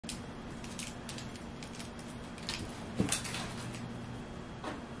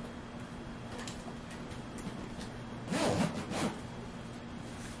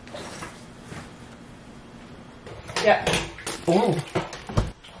Yeah. Oh.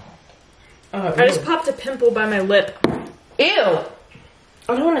 I just popped a pimple by my lip. Ew! I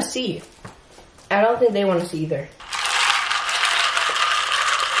don't want to see. I don't think they want to see either.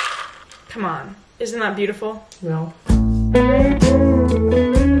 Come on. Isn't that beautiful? No.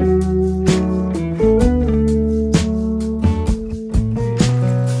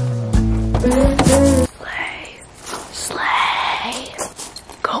 Slay.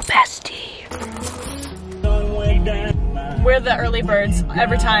 Go bestie. We're the early birds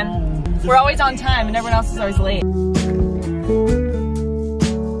every time. We're always on time and everyone else is always late.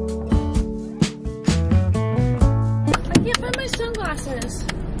 I can't find my sunglasses.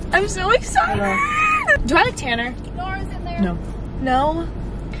 I'm so excited. Do I look tanner? Laura's in there. No. No?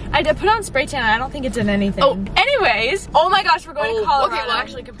 I did put on spray tan. I don't think it did anything. Oh, anyways. Oh my gosh, we're going to Colorado. Okay, well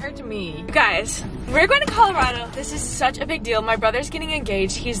actually compared to me. You guys, we're going to Colorado. This is such a big deal. My brother's getting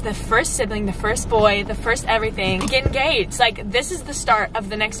engaged. He's the first sibling, the first boy, the first everything. Get engaged. Like, this is the start of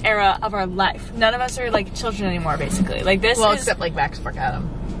the next era of our life. None of us are like children anymore, basically. Like this Well, is... except like Max for Adam.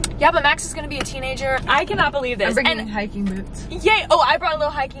 Yeah, but Max is gonna be a teenager. I cannot believe this. I'm bringing hiking boots. Yay! Oh, I brought a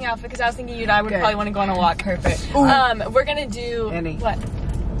little hiking outfit because I was thinking you and I would probably want to go on a walk. Perfect. We're gonna do... Annie. What?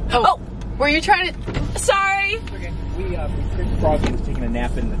 Oh, were you trying to... Sorry! Chris Crosby was taking a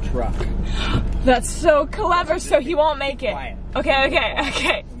nap in the truck. That's so clever, so he won't make it. Quiet.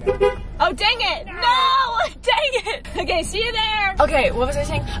 Okay. Oh, dang it! No! Dang it! Okay, see you there! Okay, what was I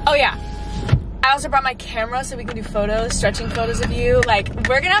saying? Oh, yeah. I also brought my camera so we can do photos, stretching photos of you. Like,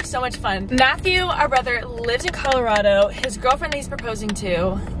 we're gonna have so much fun. Matthew, our brother, lives in Colorado. His girlfriend that he's proposing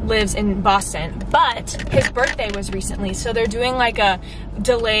to lives in Boston, but his birthday was recently, so they're doing like a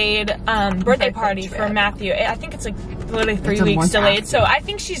delayed birthday party for Matthew. I think it's like literally 3 weeks delayed, so I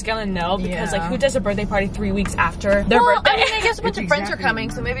think she's gonna know because like who does a birthday party 3 weeks after their birthday? I mean, I guess a bunch of friends are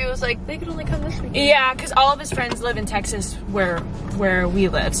coming, so maybe it was like, they could only come this weekend. Yeah, because all of his friends live in Texas where we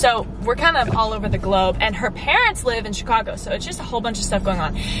live. So we're kind of all over the globe, and her parents live in Chicago, so it's just a whole bunch of stuff going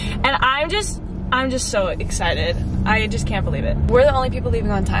on. And I'm just so excited. I just can't believe it. We're the only people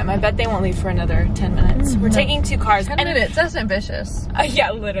leaving on time. I bet they won't leave for another 10 minutes. We're taking 2 cars. 10 minutes, that's ambitious.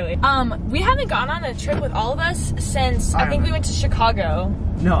 Yeah, literally. We haven't gone on a trip with all of us since I think we went to Chicago.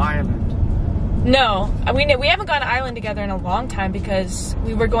 No, Ireland. No, we haven't gone to Ireland together in a long time because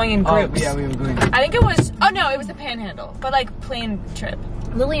we were going in groups. Oh, yeah, we were going. I think it was, oh no, it was the Panhandle, but like plane trip.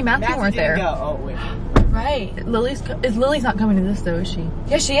 Lily and Matthew weren't there. Oh, wait. Right. Lily's not coming to this though, is she?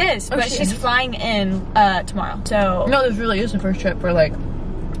 Yeah, she is, but she's flying in tomorrow. So no, this really is the first trip for like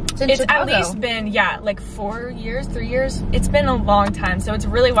since it's Chicago. at least been like 4 years, 3 years. It's been a long time, so it's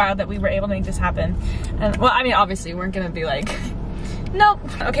really wild that we were able to make this happen. And well, I mean, obviously we're gonna be like, nope.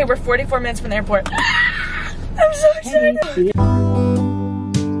 Okay, we're 44 minutes from the airport. I'm so excited.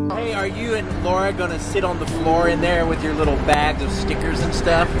 Hey, are you and Laura gonna sit on the floor in there with your little bags of stickers and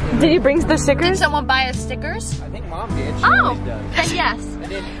stuff? Did you bring the stickers? Did someone buy us stickers? I think Mom did. She always does. Then yes.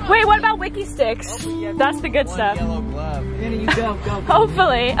 Wait, what about Wiki Sticks? That's the good stuff. Yellow glove. There you go.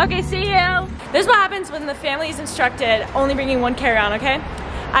 Hopefully. Okay, see you. This is what happens when the family is instructed only bringing 1 carry-on, okay?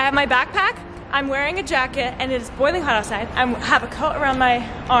 I have my backpack, I'm wearing a jacket, and it is boiling hot outside. I have a coat around my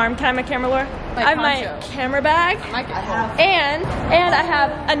arm. Can I have my camera, Laura? I have my camera bag, and I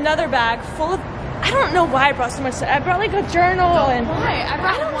have another bag full of, I don't know why I brought so much stuff. I brought like a journal and... Why? I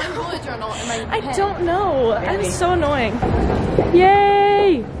brought one bullet journal in my I don't know. I'm so annoying.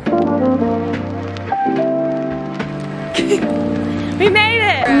 Yay! We made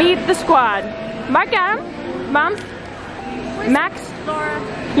it! Meet the squad. Mark Adam, Mom, Max, Laura.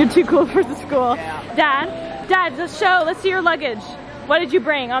 you're too cool for the school. Dad, let's see your luggage. What did you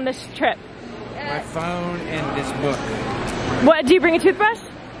bring on this trip? My phone and this book. What, do you bring a toothbrush?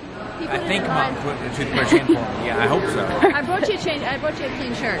 I think Mom put the toothbrush in for me. Yeah, I hope so. I brought you a change. I brought you a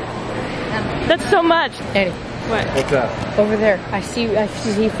clean shirt. That's so much. Hey, What? What's up? over there. I see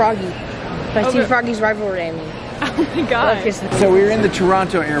Froggy. I see Froggy's rival Amy. Oh my god. So we were in the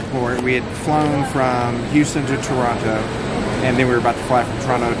Toronto airport. We had flown from Houston to Toronto, and then we were about to fly from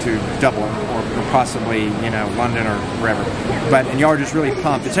Toronto to Dublin, or possibly, London or wherever. And y'all are just really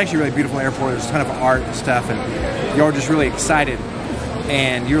pumped. It's actually a really beautiful airport. There's a ton of art and stuff, and y'all are just really excited.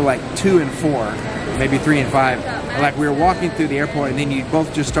 And you're like 2 and 4, maybe 3 and 5. Like we were walking through the airport, and then you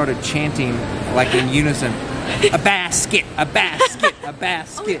both just started chanting like in unison, "A basket, a basket, a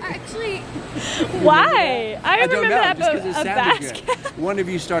basket." Oh, actually, why? I don't remember know, that, just but 'cause it a sounded basket. good. One of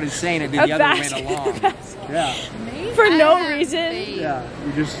you started saying it, and the other went along. Yeah. For no reason. Yeah,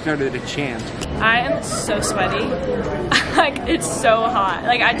 you just started to chant. I am so sweaty. Like, it's so hot.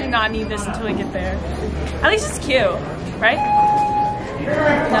 Like, I do not need this until we get there. At least it's cute, right?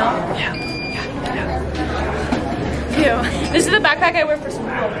 No? Yeah. you. This is the backpack I wear for school.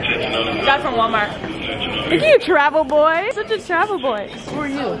 Got it from Walmart. Look at you, travel boy. Such a travel boy. Who are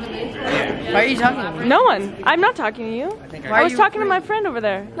you? Why are you talking to me? No one. I'm not talking to you. I was talking to my friend over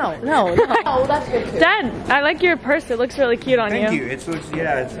there. No. Oh, that's good too. Dad, I like your purse. It looks really cute on you. Thank you. It looks,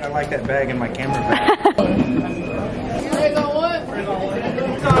 yeah, I like that bag in my camera bag.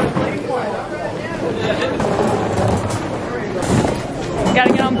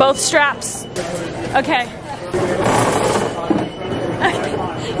 Gotta get on both straps. Okay.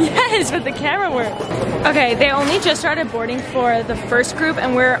 Yes, with the camera work. Okay, they only just started boarding for the first group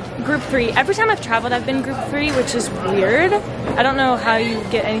and we're group 3. Every time I've traveled, I've been group 3, which is weird. I don't know how you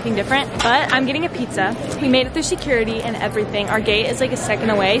get anything different, but I'm getting a pizza. We made it through security and everything. Our gate is like a second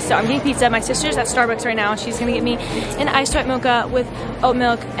away, so I'm getting pizza. My sister's at Starbucks right now. She's gonna get me an iced white mocha with oat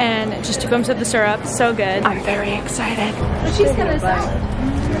milk and just 2 bumps of the syrup. So good. I'm very excited. She's gonna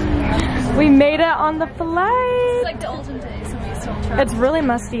salad. We made it on the flight. It's like the olden days when we still travel. It's really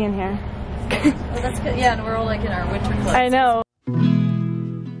musty in here. Well, that's good. Yeah, and we're all like in our winter clothes. I know.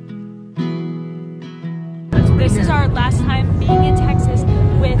 This is our last time being in Texas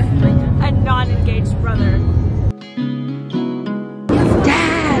with a non-engaged brother.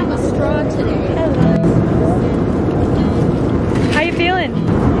 Dad! I'm a straw today. How you feeling?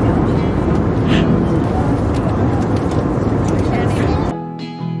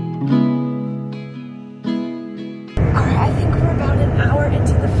 Alright, I think we're about an hour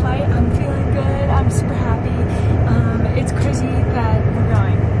into the flight. I'm feeling good. I'm super happy. It's crazy that we're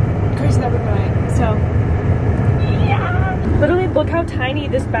going. So, yeah. Literally, look how tiny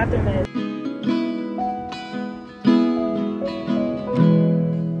this bathroom is.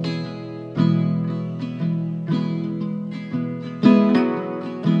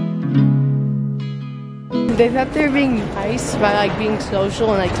 They thought they were being nice by like being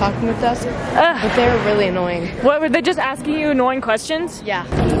social and like talking with us, but they were really annoying. What, were they just asking you annoying questions? Yeah.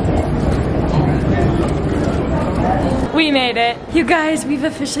 We made it. You guys, we've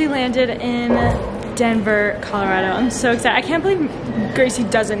officially landed in Denver, Colorado. I'm so excited. I can't believe Gracie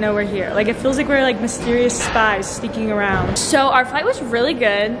doesn't know we're here. Like, it feels like we're like mysterious spies sneaking around. So our flight was really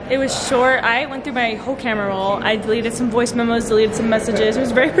good. It was short. I went through my whole camera roll. I deleted some voice memos, deleted some messages. It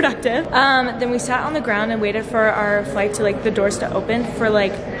was very productive. Then we sat on the ground and waited for our flight to like the doors to open for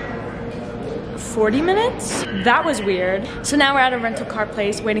like 40 minutes. That was weird. So now we're at a rental car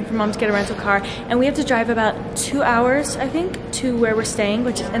place waiting for mom to get a rental car and we have to drive about 2 hours, I think, to where we're staying,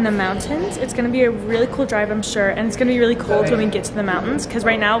 which is in the mountains. It's gonna be a really cool drive, I'm sure, and it's gonna be really cold when we get to the mountains because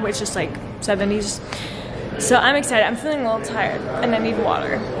right now it's just like 70s. So I'm excited. I'm feeling a little tired and I need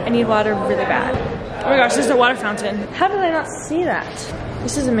water. I need water really bad. Oh my gosh, there's a water fountain. How did I not see that?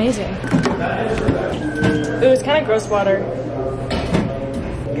 This is amazing. It was kind of gross water.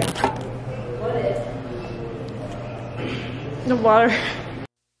 The water.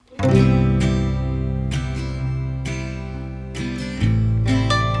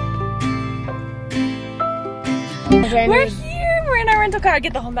 We're here. We're in our rental car. I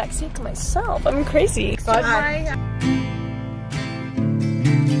get the home back seat to myself. I'm crazy. Danny,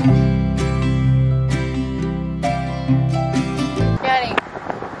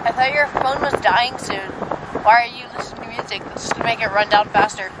 I thought your phone was dying soon. Why are you listening to music? Just to make it run down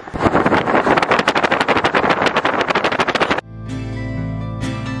faster.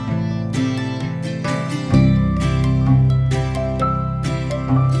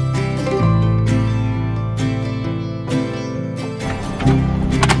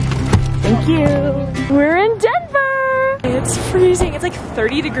 Thank you. We're in Denver. It's freezing. It's like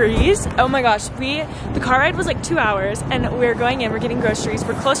 30 degrees. Oh my gosh. The car ride was like 2 hours and we're going in, we're getting groceries.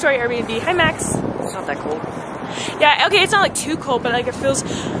 We're close to our Airbnb. Hi, Max. It's not that cold. Yeah, okay, it's not like too cold, but like it feels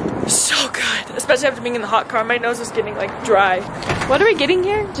so good. Especially after being in the hot car. My nose is getting like dry. What are we getting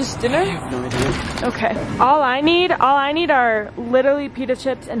here? Just dinner? I have no idea. Okay. All I need are literally pita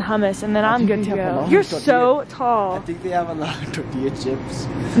chips and hummus and then I'm good to go. You're so tall. I think they have a lot of tortilla chips.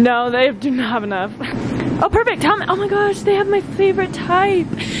 No, they do not have enough. Oh, perfect. Tell me. Oh my gosh, they have my favorite type.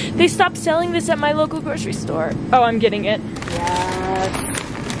 They stopped selling this at my local grocery store. Oh, I'm getting it. Yes.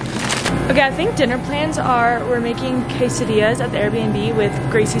 Okay, I think dinner plans are we're making quesadillas at the Airbnb with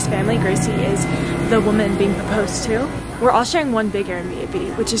Gracie's family. Gracie is the woman being proposed to. We're all sharing one big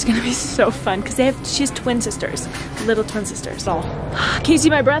Airbnb, which is gonna be so fun because she has twin sisters, little twin sisters. Oh. Can you see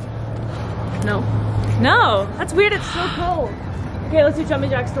my breath? No. No, that's weird. It's so cold. Okay, let's do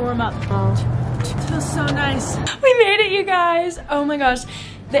jumping jacks to warm up. Oh, it feels so nice. We made it, you guys. Oh my gosh.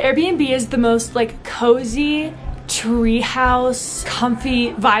 The Airbnb is the most like cozy, treehouse,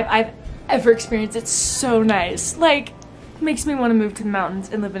 comfy vibe I've ever experienced. It's so nice. Like, makes me want to move to the mountains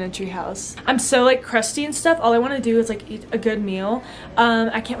and live in a tree house. I'm so like crusty and stuff. All I want to do is like eat a good meal.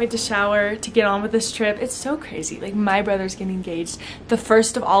 I can't wait to shower, to get on with this trip. It's so crazy. Like my brother's getting engaged, the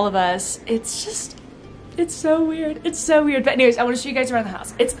first of all of us. It's just, it's so weird. It's so weird. But anyways, I want to show you guys around the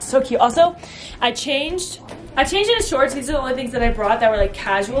house. It's so cute. Also, I changed into shorts. These are the only things that I brought that were like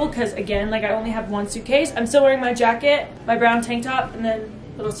casual because again, like I only have one suitcase. I'm still wearing my jacket, my brown tank top, and then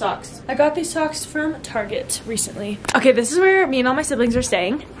little socks. I got these socks from Target recently. Okay, this is where me and all my siblings are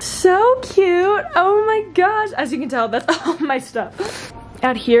staying. So cute. Oh my gosh. As you can tell, that's all my stuff.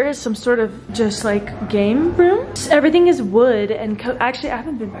 Out here is some sort of just like game room. Everything is wood and actually I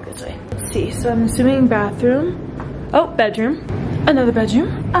haven't been back this way. Let's see. So I'm assuming bathroom. Oh, bedroom. Another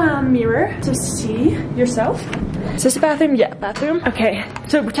bedroom. Mirror to see yourself. Is this a bathroom? Yeah, bathroom. Okay,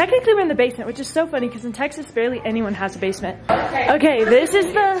 so technically we're in the basement, which is so funny because in Texas barely anyone has a basement. Okay, this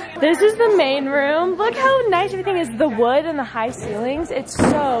is the main room. Look how nice everything is. The wood and the high ceilings. It's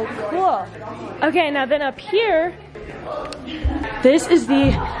so cool. Okay, now then up here, this is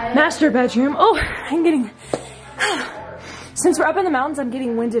the master bedroom. Oh, I'm getting, since we're up in the mountains, I'm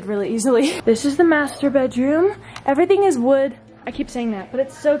getting winded really easily. This is the master bedroom. Everything is wood. I keep saying that, but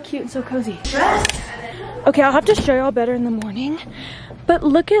it's so cute and so cozy. Okay, I'll have to show y'all better in the morning. But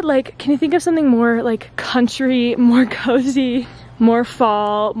look at like, can you think of something more like country, more cozy, more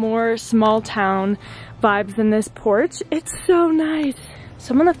fall, more small town vibes than this porch? It's so nice.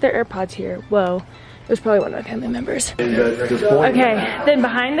 Someone left their AirPods here. Whoa. It was probably one of my family members. Okay, then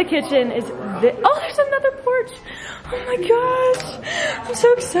behind the kitchen is this. Oh, there's another porch. Oh my gosh, I'm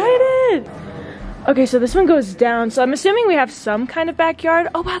so excited. Okay, so this one goes down. So I'm assuming we have some kind of backyard.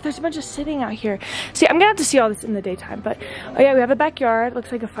 Oh wow, there's a bunch of sitting out here. See, I'm gonna have to see all this in the daytime, but oh yeah, we have a backyard.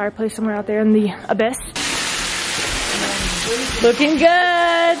 Looks like a fireplace somewhere out there in the abyss. Looking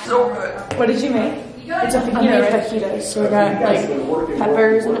good. So good. What did you make? It's a fajita, right? Fajitas. So we got like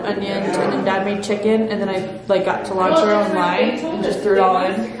peppers and onions, and then Dad made chicken, and then I like got cilantro and lime and just threw it all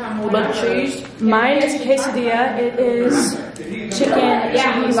in. A bunch of cheese. Mine is quesadilla. It is chicken.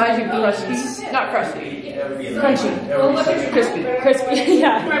 Yeah, he's crusty. Not crusty. Crunchy. Crispy.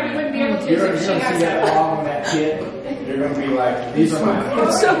 Yeah. You're gonna see that log on that kid. You're gonna be like, these are my.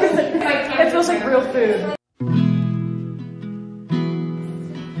 It's so good. It feels like real food.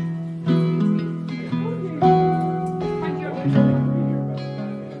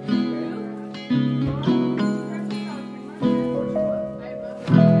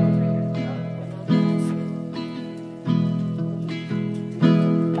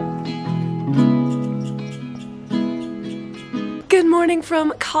 Good morning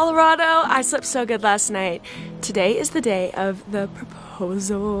from Colorado. I slept so good last night. Today is the day of the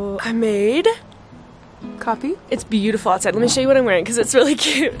proposal. I made coffee. It's beautiful outside. Let me show you what I'm wearing because it's really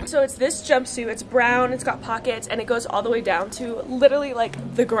cute. So it's this jumpsuit. It's brown, it's got pockets, and it goes all the way down to literally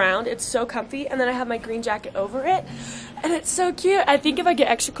like the ground. It's so comfy. And then I have my green jacket over it. And it's so cute. I think if I get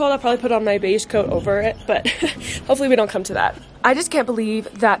extra cold, I'll probably put on my beige coat over it, but hopefully we don't come to that. I just can't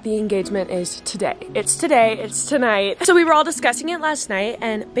believe that the engagement is today. It's today, it's tonight. So we were all discussing it last night,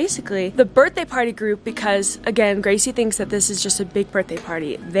 and basically the birthday party group, because again, Gracie thinks that this is just a big birthday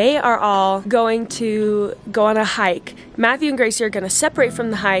party, they are all going to go on a hike. Matthew and Gracie are gonna separate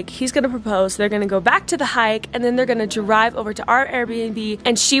from the hike. He's gonna propose, they're gonna go back to the hike, and then they're gonna drive over to our Airbnb,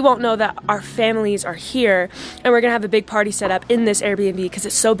 and she won't know that our families are here, and we're gonna have a big party set up in this Airbnb because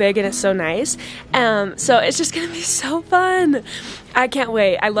it's so big and it's so nice. So it's just gonna be so fun. I can't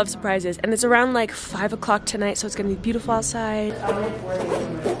wait. I love surprises. And it's around like 5 o'clock tonight, so it's gonna be beautiful outside.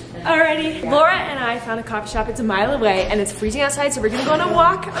 Alrighty, Laura and I found a coffee shop. It's a mile away and it's freezing outside, so we're gonna go on a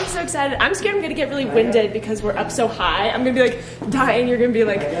walk. I'm so excited. I'm scared I'm gonna get really winded because we're up so high. I'm gonna be like dying. You're gonna be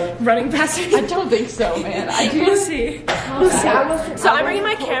like running past me. I don't think so, man. We'll see. We'll see. So I'm bringing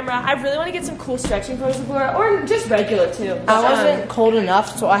my camera. I really want to get some cool stretching photos of Laura, or just regular too. I wasn't cold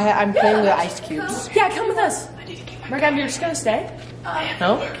enough, so I'm playing with ice cubes. Yeah, come with us. Morgan, you're just gonna stay?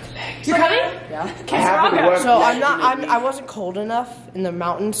 No. You're coming? Yeah. Okay, so I wasn't cold enough in the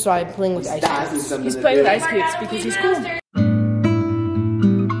mountains, so I'm playing with ice cubes. He's playing with ice cubes because he's cool.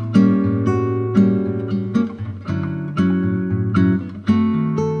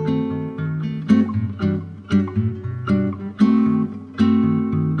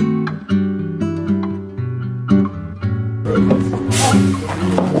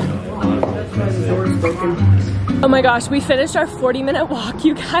 Oh my gosh, we finished our 40-minute walk,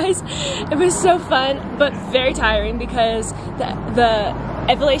 you guys. It was so fun, but very tiring because the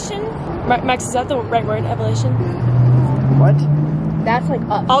elevation, Max, is that the right word, elevation? What? That's like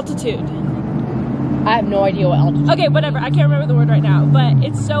up. Altitude. I have no idea what altitude. Okay, whatever. I can't remember the word right now, but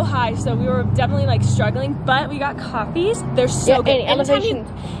it's so high, so we were definitely like struggling. But we got coffees. They're so good.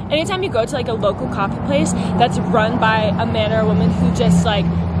 Anytime you go to like a local coffee place that's run by a man or a woman who just like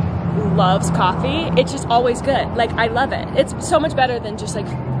loves coffee, it's just always good. Like I love it. It's so much better than just like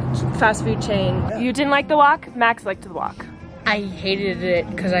fast food chain. You didn't like the walk? Max liked the walk. I hated it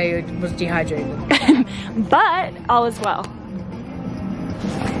because I was dehydrated. But all is well.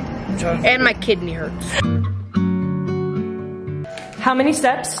 And my kidney hurts. How many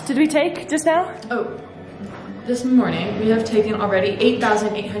steps did we take just now? Oh, this morning we have taken already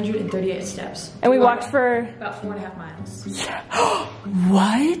 8,838 steps. And we walked for about 4.5 miles.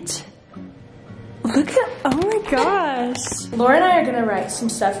 What? Look at, oh my gosh. Laura and I are gonna write some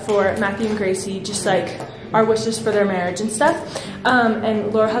stuff for Matthew and Gracie, just like our wishes for their marriage and stuff.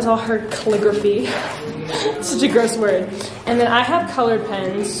 And Laura has all her calligraphy. Such a gross word. And then I have colored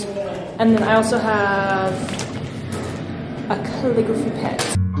pens. And then I also have a calligraphy pen.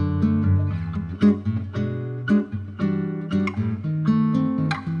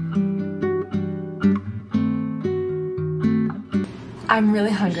 I'm really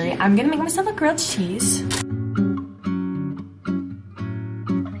hungry. I'm gonna make myself a grilled cheese.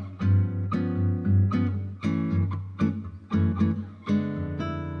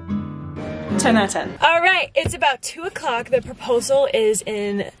 10 out of 10. All right, it's about 2 o'clock. The proposal is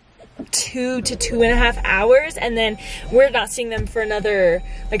in 2 to 2.5 hours, and then we're not seeing them for another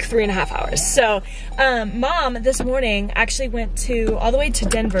like 3.5 hours. So mom this morning actually went all the way to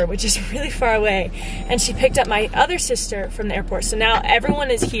Denver, which is really far away, and she picked up my other sister from the airport. So now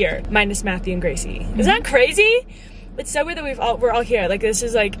everyone is here minus Matthew and Gracie. Isn't that crazy? It's so weird that we're all here. Like, this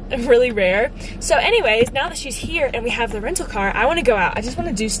is like really rare. So anyways, now that she's here and we have the rental car, I want to go out. I just want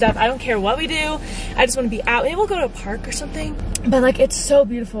to do stuff. I don't care what we do. I just want to be out. Maybe we'll go to a park or something. But like, it's so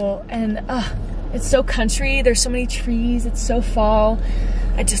beautiful and it's so country. There's so many trees. It's so fall.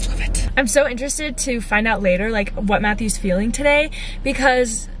 I just love it. I'm so interested to find out later like what Matthew's feeling today,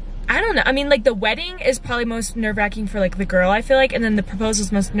 because I don't know. I mean, like, the wedding is probably most nerve-wracking for like the girl, I feel like, and then the proposal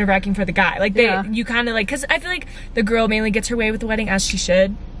is most nerve-wracking for the guy. Like, you kind of like, because I feel like the girl mainly gets her way with the wedding, as she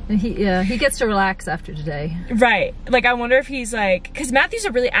should. And he gets to relax after today. Right. Like, I wonder if he's like, because Matthew's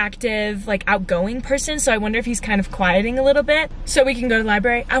a really active, like, outgoing person, so I wonder if he's kind of quieting a little bit. So we can go to the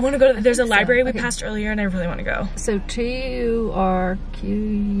library. I want to go to, there's a library we passed earlier, and I really want to go. So T-U-R-Q-U.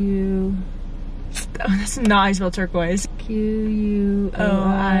 Oh, that's not how I spell turquoise. Q-U-O-I-S-E.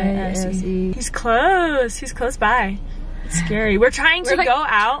 He's close. He's close by. It's scary. We're trying to go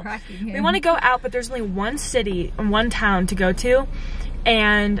out. We want to go out, but there's only one city and one town to go to.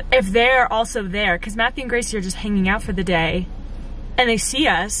 And if they're also there, because Matthew and Gracie are just hanging out for the day, and they see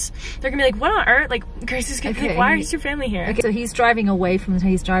us, they're gonna be like, what on earth? Like, Gracie's gonna be like, why is your family here? Okay, so he's driving away from the town,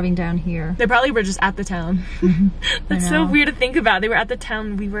 he's driving down here. They probably were just at the town. That's so weird to think about. They were at the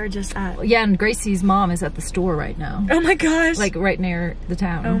town we were just at. Yeah, and Gracie's mom is at the store right now. Oh my gosh. Like, right near the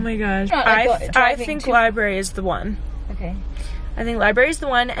town. Oh my gosh. I think library is the one. Okay. I think library is the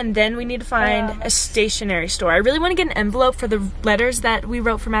one, and then we need to find a stationery store. I really want to get an envelope for the letters that we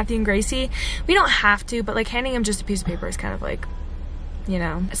wrote for Matthew and Gracie. We don't have to, but like handing them just a piece of paper is kind of like, you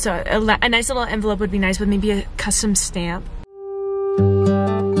know. So a nice little envelope would be nice with maybe a custom stamp.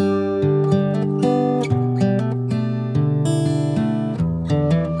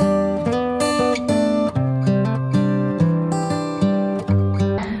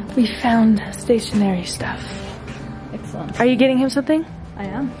 We found stationery stuff. Excellent. Are you getting him something? I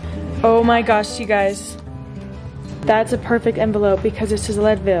am. Oh my gosh, you guys. That's a perfect envelope because it says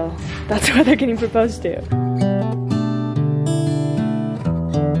Leadville. That's where they're getting proposed to.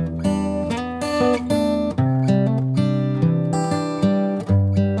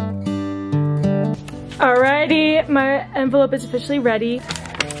 Alrighty, my envelope is officially ready.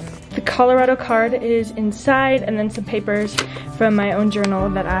 The Colorado card is inside, and then some papers from my own journal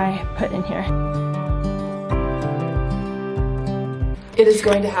that I put in here. It is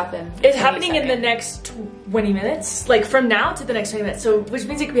going to happen. It's happening in the next 20 minutes. Like, from now to the next 20 minutes. So, which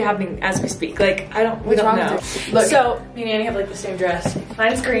means it could be happening as we speak. Like, we don't know. Look. So, me and Annie have like the same dress.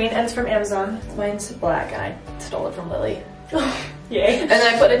 Mine's green and it's from Amazon. Mine's black and I stole it from Lily. Yay. And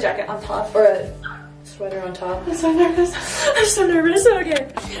then I put a jacket on top, or a sweater on top. I'm so nervous. I'm so nervous.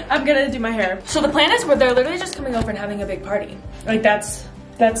 Okay. I'm gonna do my hair. So the plan is they're literally just coming over and having a big party. Like, that's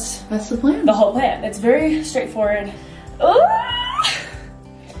the plan. The whole plan. It's very straightforward. Oh!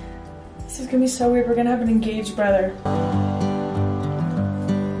 This is gonna be so weird. We're gonna have an engaged brother.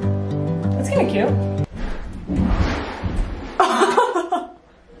 That's kind of cute.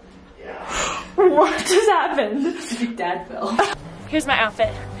 What just happened? Dad fell. Here's my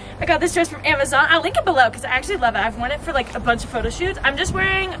outfit. I got this dress from Amazon. I'll link it below because I actually love it. I've worn it for like a bunch of photo shoots. I'm just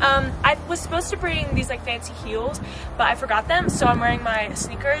wearing, I was supposed to bring these like fancy heels, but I forgot them. So I'm wearing my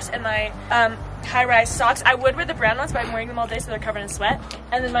sneakers and my high-rise socks. I would wear the brown ones, but I'm wearing them all day so they're covered in sweat.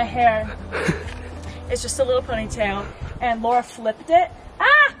 And then my hair is just a little ponytail. And Laura flipped it.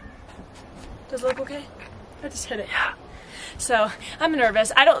 Ah! Does it look okay? I just hit it. Yeah. So I'm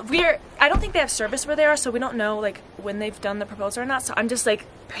nervous. I don't think they have service where they are, so we don't know like when they've done the proposal or not. So I'm just like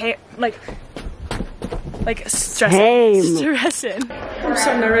stressing. Stressing. I'm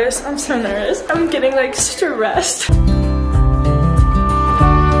so nervous. I'm so nervous. I'm getting like stressed.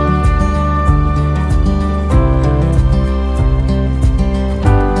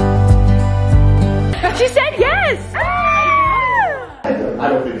 She said yes. Ah! I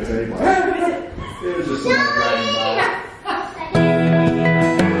don't think it's anybody. It was just someone driving by.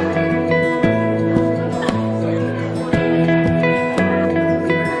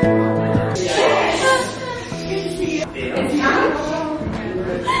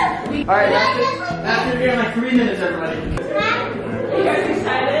 All right, that's gonna be in like 3 minutes, everybody. You guys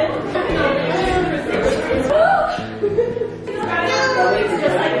excited?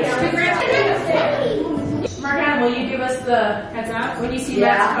 Morgana, will you give us the heads up when you see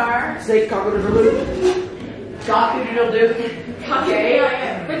that car? Say cock-a-doodle-doo. Cock-a-doodle-doo.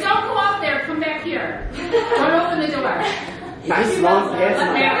 Okay. But don't go up there. Come back here. Don't open the door. Nice long pants.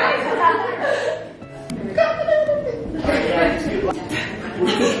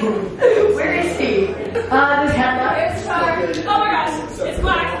 Where is he? This hat. It's far. Oh my gosh. It's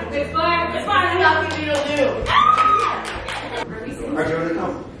black. It's black. It's black. Cock-a-doodle-doo. Are you ready to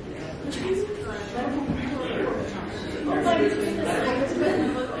come?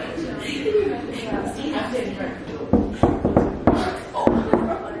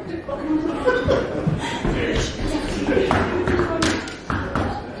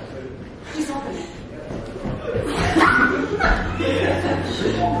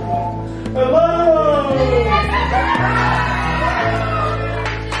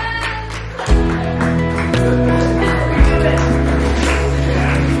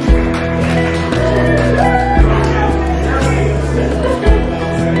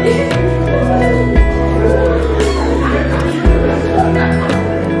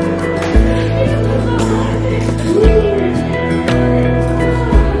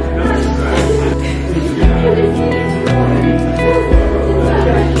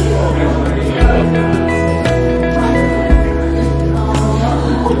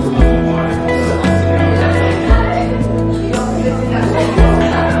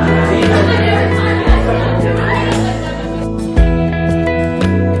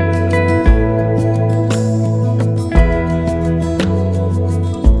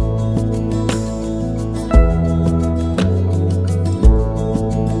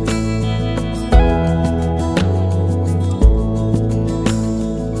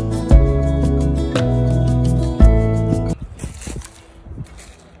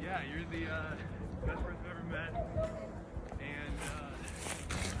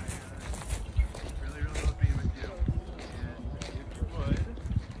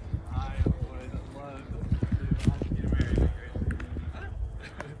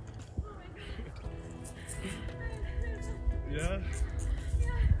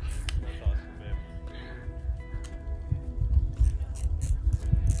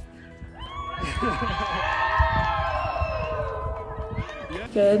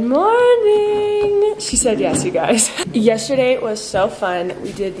 Good morning. She said yes, you guys. Yesterday was so fun.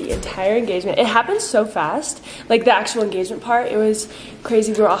 We did the entire engagement. It happened so fast. Like the actual engagement part, it was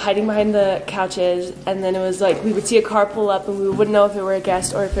crazy. We were all hiding behind the couches, and then it was like we would see a car pull up and we wouldn't know if it were a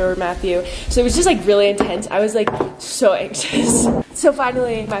guest or if it were Matthew. So it was just like really intense. I was like so anxious. So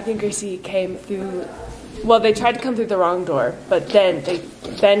finally Matthew and Gracie came through. Well, they tried to come through the wrong door, but then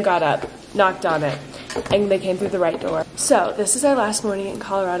Ben got up, knocked on it, and they came through the right door. So this is our last morning in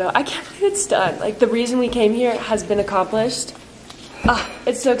Colorado. I can't believe it's done. Like the reason we came here has been accomplished.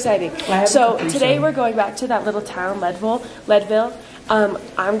 It's so exciting. So today we're going back to that little town, Leadville. I'm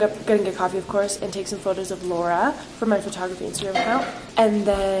gonna get coffee, of course, and take some photos of Laura for my photography Instagram account. And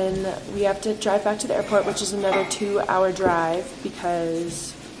then we have to drive back to the airport, which is another 2-hour drive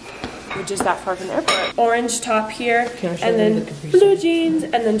because we're just that far from the airport. Orange top here, and then blue jeans,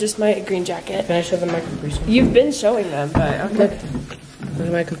 and then just my green jacket. Can I show them my Capri Sun? You've been showing them, but okay. Look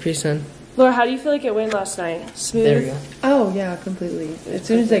at my Capri Sun. Laura, how do you feel like it went last night? Smooth? There you go. Oh yeah, completely. As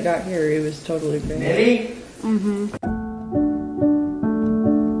soon as I got here, it was totally great. Ready?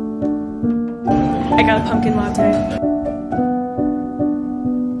 I got a pumpkin latte.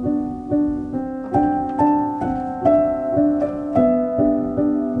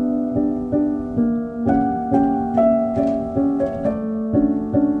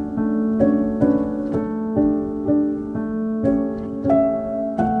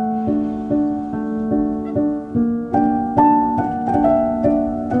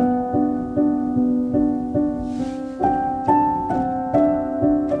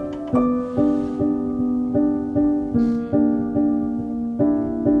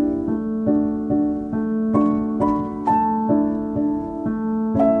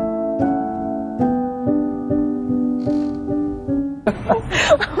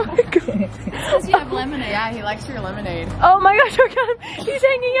 lemonade. Yeah, he likes your lemonade. Oh my gosh, look at him. He's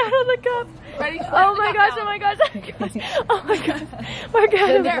hanging out of the cup. Ready? Oh my gosh, oh my gosh, oh my gosh. Oh my gosh. Look at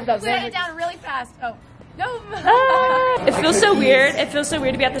him. There, put it down really fast. Oh. No. It feels so weird. It feels so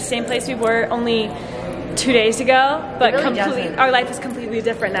weird to be at the same place we were only 2 days ago, but really completely, doesn't. our life is completely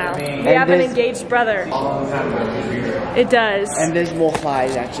different now. We have an engaged brother. It does. And there's more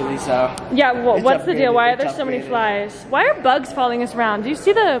flies actually, so. Yeah, well, It's what's the deal? upgraded, Why are it's there so many upgraded. flies? Why are bugs following us around? Do you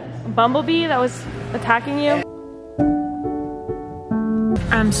see the bumblebee that was attacking you?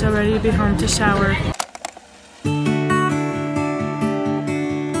 I'm so ready to be home to shower.